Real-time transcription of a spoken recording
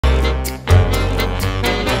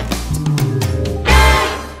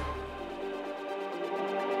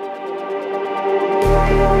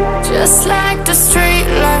the street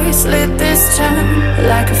lights lit this town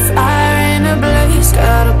like a fire in a blaze,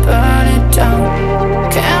 gotta burn it down.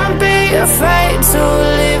 Can't be afraid to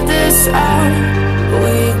leave this out.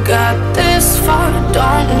 We got this far,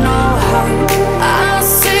 don't know how. I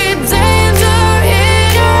see danger in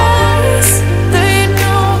your eyes. They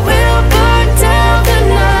know we'll burn down the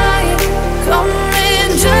night,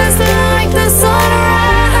 coming just like the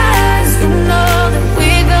sunrise. You know that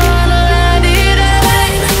we're gonna light it up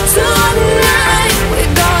tonight.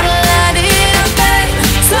 We're gonna light it up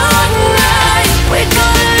tonight. We're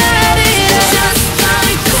gonna light it up just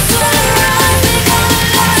like the sunrise. We're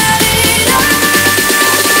gonna light it up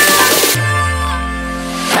now.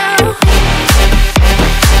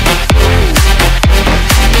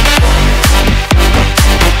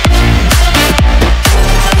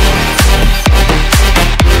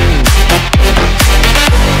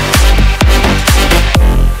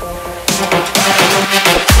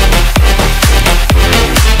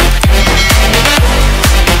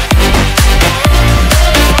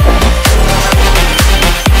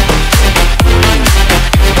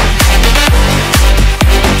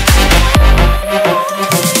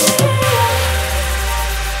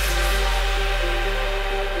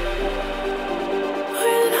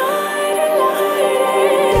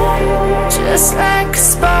 Just like a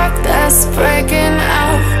spark that's breaking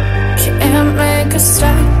out. Can't make a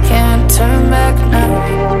stop, can't turn back now.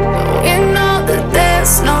 We know that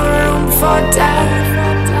there's no room for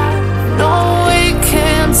doubt. No, we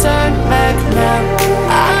can't turn back now.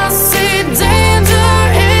 I see danger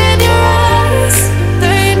in your eyes.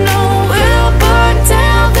 They know we'll burn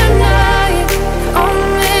down the night,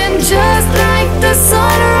 coming just like the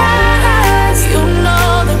sunrise. You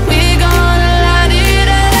know that we're gonna light it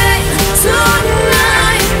up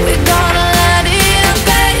tonight. We're gonna light it up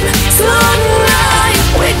tonight.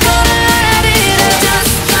 We're gonna light it up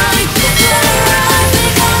just like the sunrise.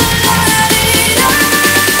 We're gonna light it up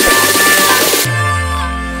now.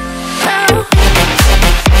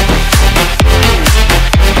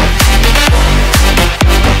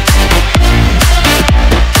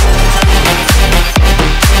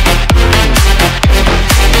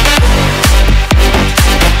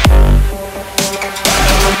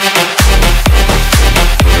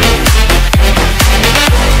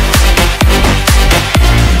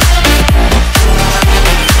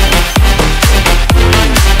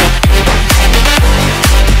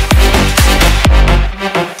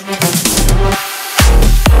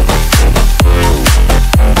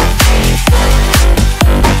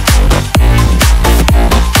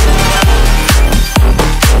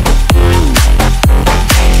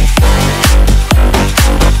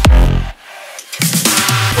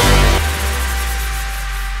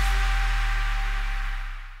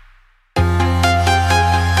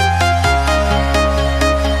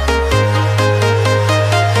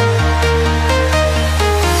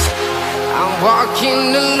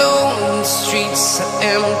 Walking alone, the streets are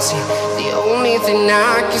empty. The only thing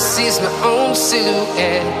I can see is my own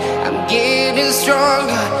silhouette. I'm getting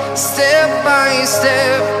stronger, step by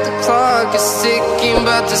step. The clock is ticking,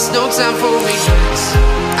 but there's no time for regrets.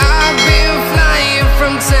 I've been flying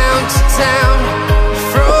from town to town,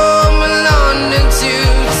 from London to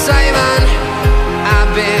Taiwan.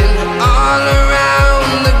 I've been all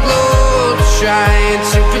around the globe, trying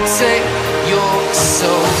to protect your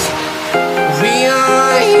soul. We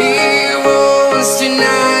are heroes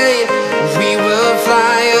tonight. We will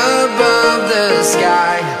fly above the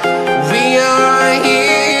sky. We are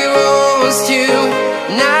heroes tonight.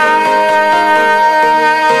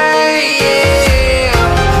 Yeah.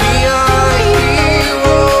 We are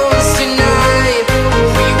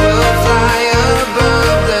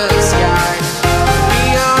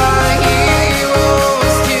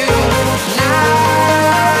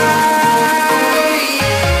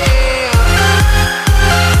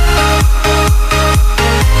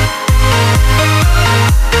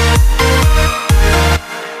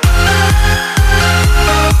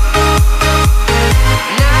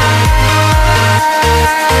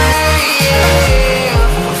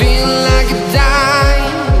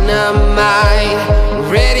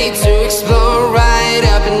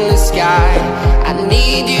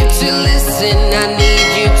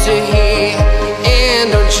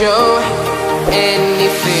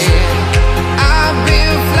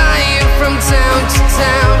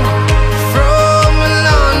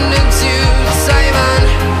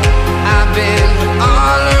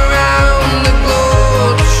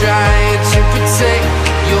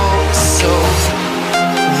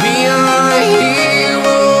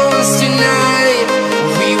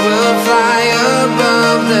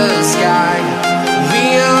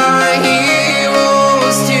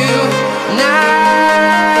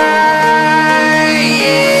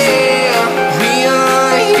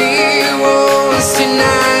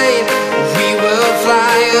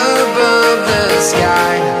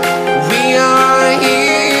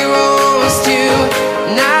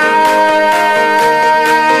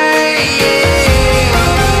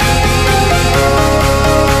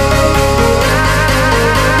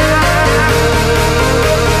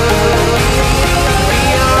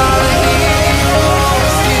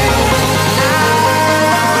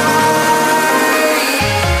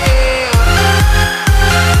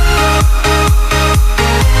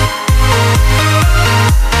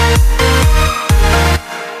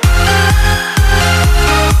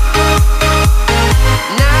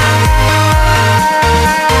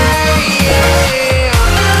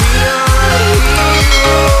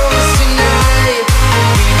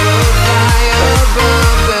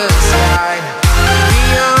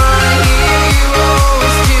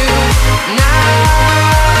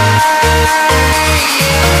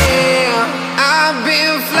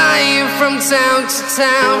from town to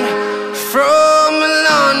town, from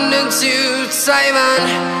London to Taiwan.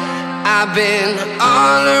 I've been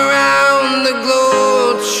all around the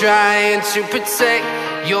globe trying to protect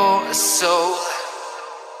your soul.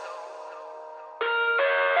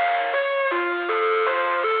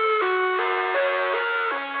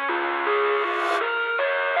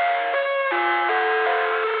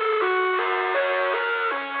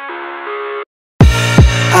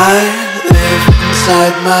 I live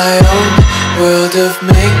inside my own world of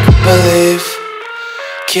make-believe.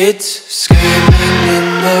 Kids screaming in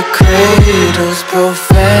their cradles,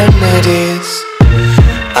 profanities.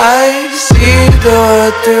 I see the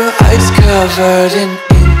world through eyes covered in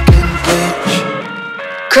ink and bleach.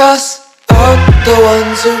 Cross out the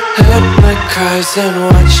ones who heard my cries and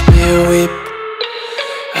watched me weep.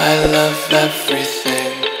 I love everything.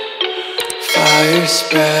 Fire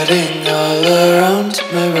spreading all around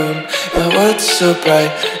my room. My world's so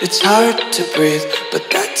bright, it's hard to breathe, but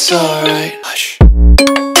that's alright. Hush.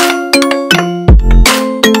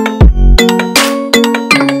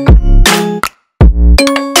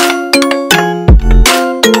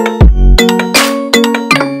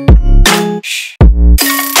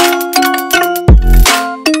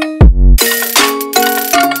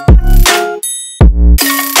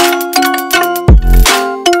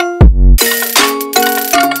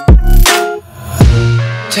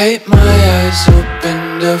 Take my eyes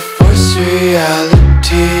open to force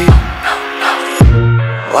reality.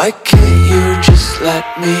 Why can't you just let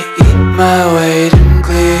me eat my weight in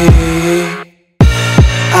glee?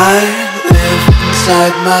 I live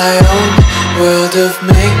inside my own world of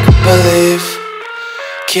make-believe.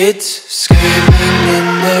 Kids screaming in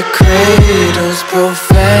their cradles,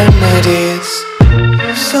 profanities.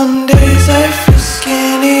 Some days I feel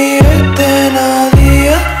skinnier than all the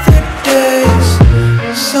other days.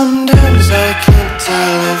 Sometimes I can't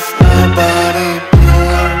tell if my body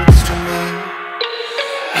belongs to me.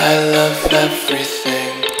 I love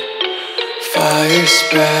everything. Fire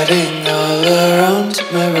spreading all around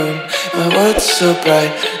my room. My world's so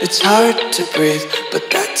bright, it's hard to breathe, but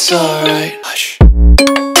that's alright. Hush.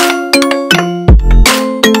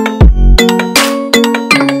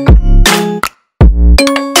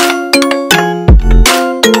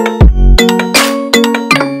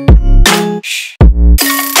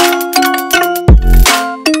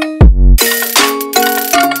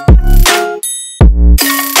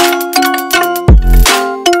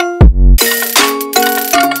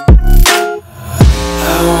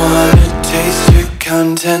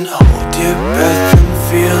 Content, hold your breath and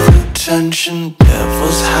feel the tension.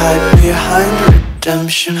 Devils hide behind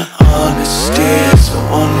redemption. Honesty is a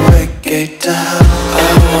one-way gate to hell. I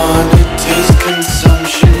wanna taste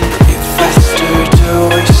consumption. Breathe faster to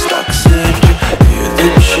waste oxygen. Hear the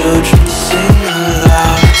children sing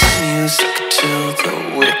aloud. It's music till the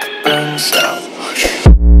wick burns out.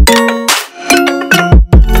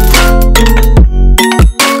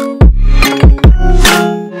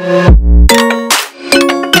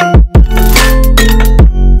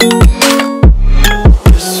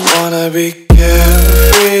 Be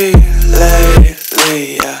carefree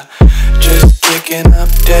lately, yeah. Just kicking up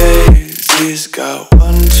daisies. Got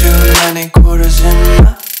one too many quarters in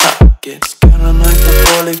my pockets. Count 'em like the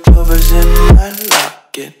 4-leaf clovers in my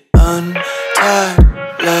locket. Untied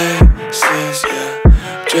laces, yeah.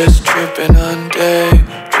 Just tripping on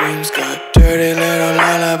daydreams. Got dirty little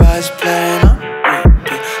lullabies playing on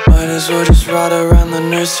repeat. Might as well just ride around the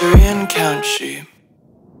nursery and count sheep.